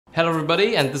Hello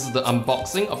everybody, and this is the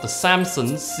unboxing of the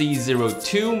Samson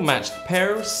C02 matched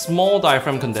pair small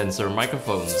diaphragm condenser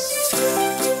microphones.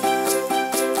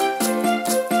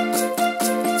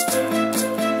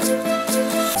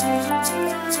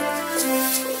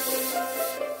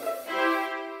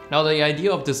 Now the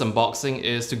idea of this unboxing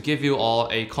is to give you all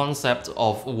a concept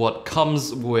of what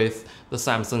comes with the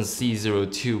Samson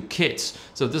C02 kit.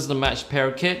 So this is the matched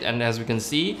pair kit, and as we can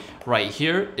see right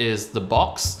here is the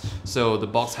box. So the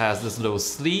box has this little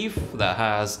sleeve that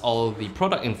has all the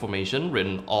product information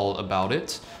written all about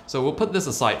it. So we'll put this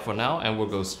aside for now and we'll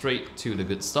go straight to the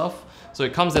good stuff. So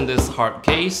it comes in this hard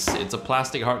case. It's a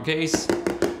plastic hard case.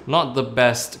 Not the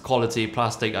best quality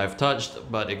plastic I've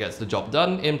touched, but it gets the job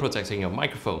done in protecting your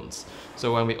microphones.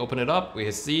 So when we open it up, we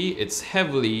see it's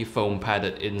heavily foam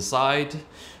padded inside.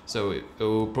 So it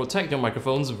will protect your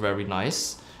microphones very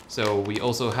nice. So we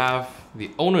also have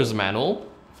the owner's manual.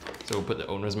 So we'll put the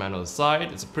owner's manual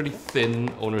aside. It's a pretty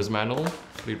thin owner's manual,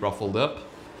 pretty ruffled up.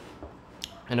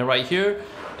 And then right here,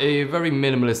 a very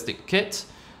minimalistic kit.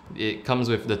 It comes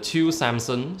with the two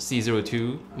Samson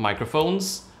C02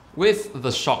 microphones with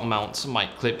the shock mount mic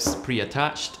clips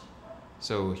pre-attached.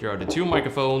 So here are the two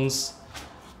microphones.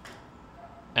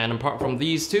 And apart from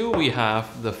these two, we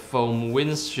have the foam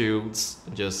windshields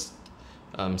just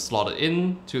slotted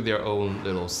in to their own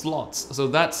little slots. So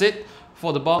that's it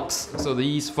for the box. So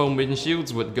these foam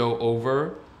windshields would go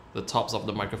over the tops of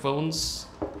the microphones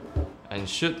and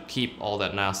should keep all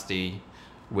that nasty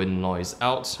wind noise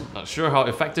out. Not sure how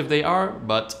effective they are,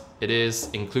 but it is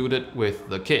included with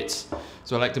the kit.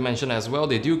 So I'd like to mention as well,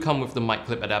 they do come with the mic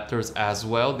clip adapters as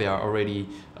well. They are already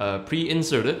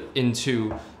pre-inserted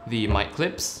into the mic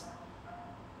clips.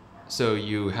 So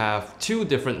you have two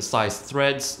different size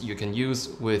threads you can use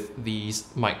with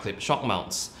these mic clip shock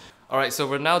mounts. Alright, so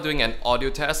we're now doing an audio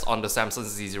test on the Samson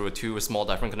C02 small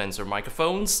diaphragm condenser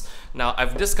microphones. Now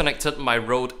I've disconnected my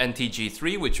Rode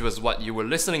NTG3, which was what you were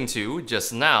listening to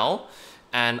just now.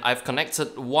 And I've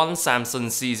connected one Samson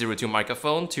C02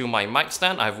 microphone to my mic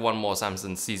stand. I have one more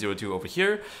Samson C02 over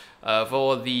here.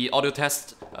 For the audio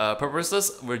test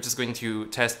purposes, we're just going to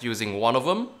test using one of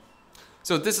them.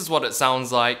 So this is what it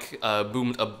sounds like,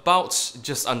 boomed about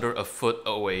just under a foot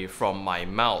away from my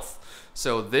mouth.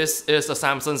 So this is the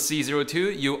Samson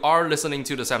C02. You are listening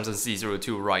to the Samson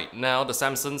C02 right now. The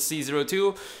Samson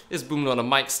C02 is boomed on a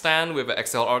mic stand with an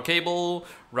XLR cable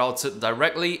routed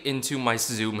directly into my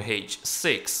Zoom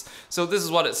H6. So this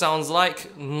is what it sounds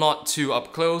like, not too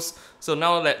up close. So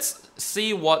now let's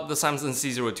see what the Samson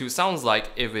C02 sounds like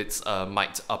if it's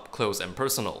mic'd up close and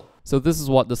personal. So this is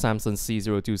what the Samson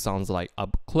C02 sounds like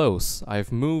up close.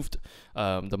 I've moved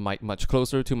the mic much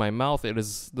closer to my mouth.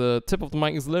 The tip of the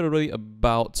mic is literally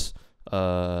about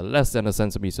less than a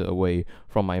centimeter away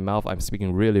from my mouth. I'm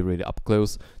speaking really up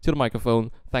close to the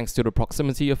microphone. Thanks to the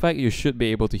proximity effect, you should be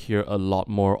able to hear a lot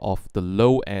more of the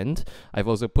low end. I've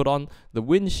also put on the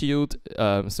windshield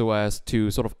so as to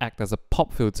sort of act as a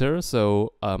pop filter,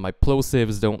 so my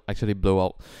plosives don't actually blow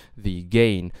out the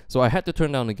gain. So I had to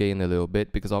turn down the gain a little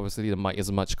bit because obviously the mic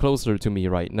is much closer to me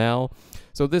right now.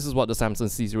 So this is what the Samson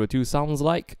C02 sounds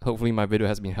like. Hopefully my video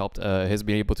has been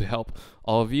able to help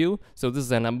all of you. So this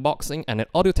is an unboxing and an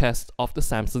audio test of the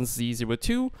Samson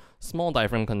C02 small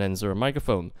diaphragm condenser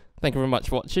microphone. Thank you very much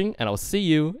for watching, and I'll see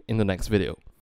you in the next video.